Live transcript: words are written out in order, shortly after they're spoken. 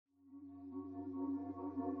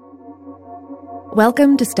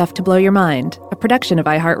Welcome to Stuff to Blow Your Mind, a production of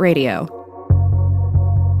iHeartRadio.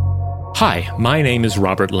 Hi, my name is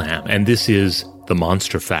Robert Lamb, and this is The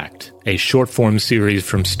Monstrefact, a short-form series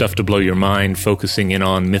from Stuff to Blow Your Mind focusing in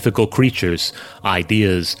on mythical creatures,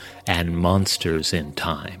 ideas, and monsters in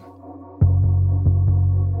time.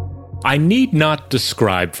 I need not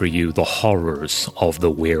describe for you the horrors of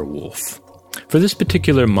the werewolf, for this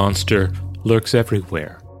particular monster lurks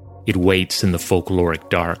everywhere. It waits in the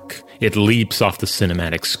folkloric dark. It leaps off the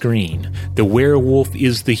cinematic screen. The werewolf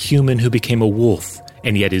is the human who became a wolf,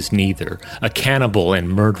 and yet is neither, a cannibal and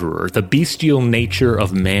murderer, the bestial nature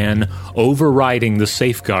of man overriding the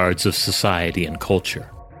safeguards of society and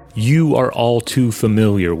culture. You are all too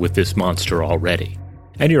familiar with this monster already,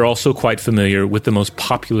 and you're also quite familiar with the most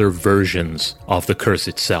popular versions of the curse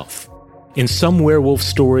itself. In some werewolf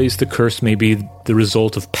stories, the curse may be the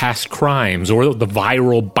result of past crimes or the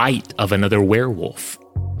viral bite of another werewolf.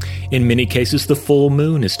 In many cases, the full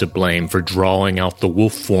moon is to blame for drawing out the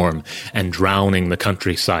wolf form and drowning the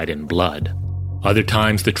countryside in blood. Other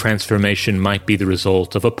times, the transformation might be the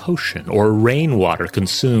result of a potion or rainwater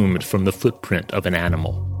consumed from the footprint of an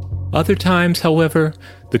animal. Other times, however,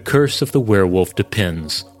 the curse of the werewolf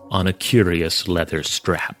depends on a curious leather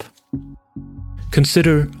strap.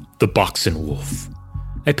 Consider the Boxenwolf,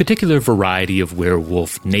 a particular variety of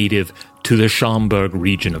werewolf native to the Schaumburg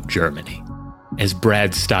region of Germany. As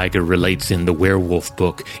Brad Steiger relates in the Werewolf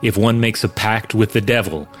book, if one makes a pact with the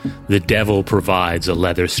devil provides a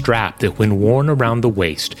leather strap that, when worn around the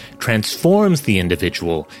waist, transforms the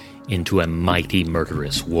individual into a mighty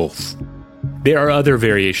murderous wolf. There are other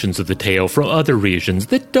variations of the tale from other regions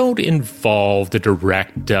that don't involve the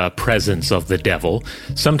direct presence of the devil.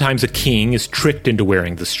 Sometimes a king is tricked into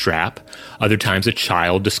wearing the strap. Other times a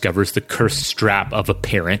child discovers the cursed strap of a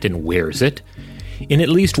parent and wears it. In at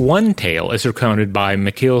least one tale, as recounted by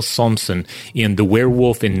Mikkel Somsen in The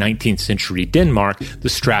Werewolf in 19th Century Denmark, the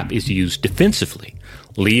strap is used defensively.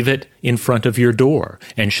 Leave it in front of your door,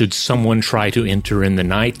 and should someone try to enter in the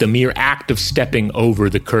night, the mere act of stepping over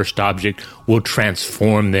the cursed object will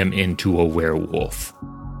transform them into a werewolf.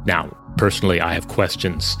 Now, personally, I have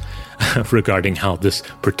questions regarding how this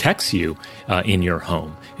protects you in your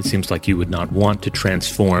home. It seems like you would not want to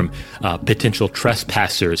transform potential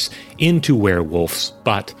trespassers into werewolves,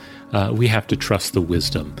 but we have to trust the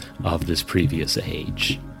wisdom of this previous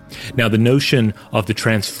age. Now, the notion of the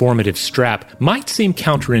transformative strap might seem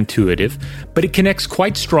counterintuitive, but it connects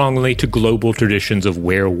quite strongly to global traditions of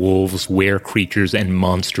werewolves, were-creatures, and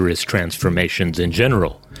monstrous transformations in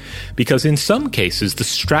general. Because in some cases, the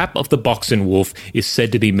strap of the Boxenwolf is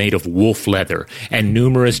said to be made of wolf leather, and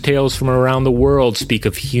numerous tales from around the world speak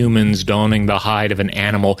of humans donning the hide of an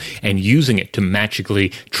animal and using it to magically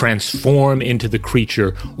transform into the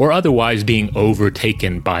creature, or otherwise being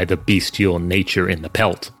overtaken by the bestial nature in the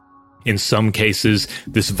pelt. In some cases,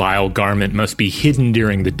 this vile garment must be hidden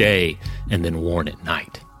during the day and then worn at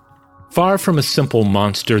night. Far from a simple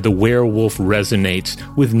monster, the werewolf resonates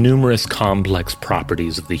with numerous complex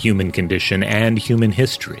properties of the human condition and human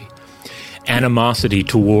history. Animosity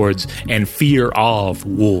towards and fear of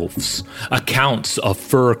wolves, accounts of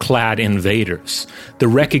fur-clad invaders, the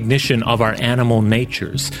recognition of our animal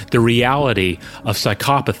natures, the reality of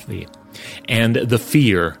psychopathy, and the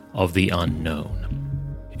fear of the unknown.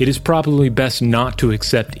 It is probably best not to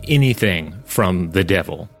accept anything from the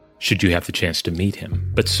devil, should you have the chance to meet him,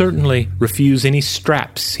 but certainly refuse any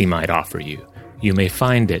straps he might offer you. You may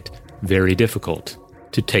find it very difficult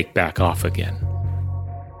to take back off again.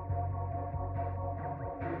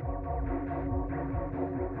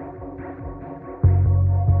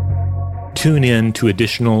 Tune in to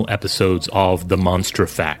additional episodes of The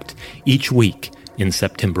Monstrefact each week in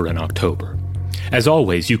September and October. As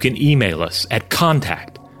always, you can email us at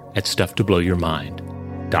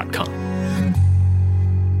contact@stufftoblowyourmind.com.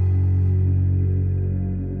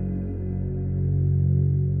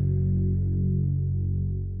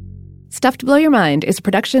 Stuff to Blow Your Mind is a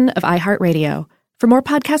production of iHeartRadio. For more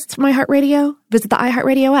podcasts from iHeartRadio, visit the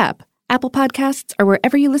iHeartRadio app, Apple Podcasts, or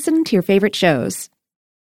wherever you listen to your favorite shows.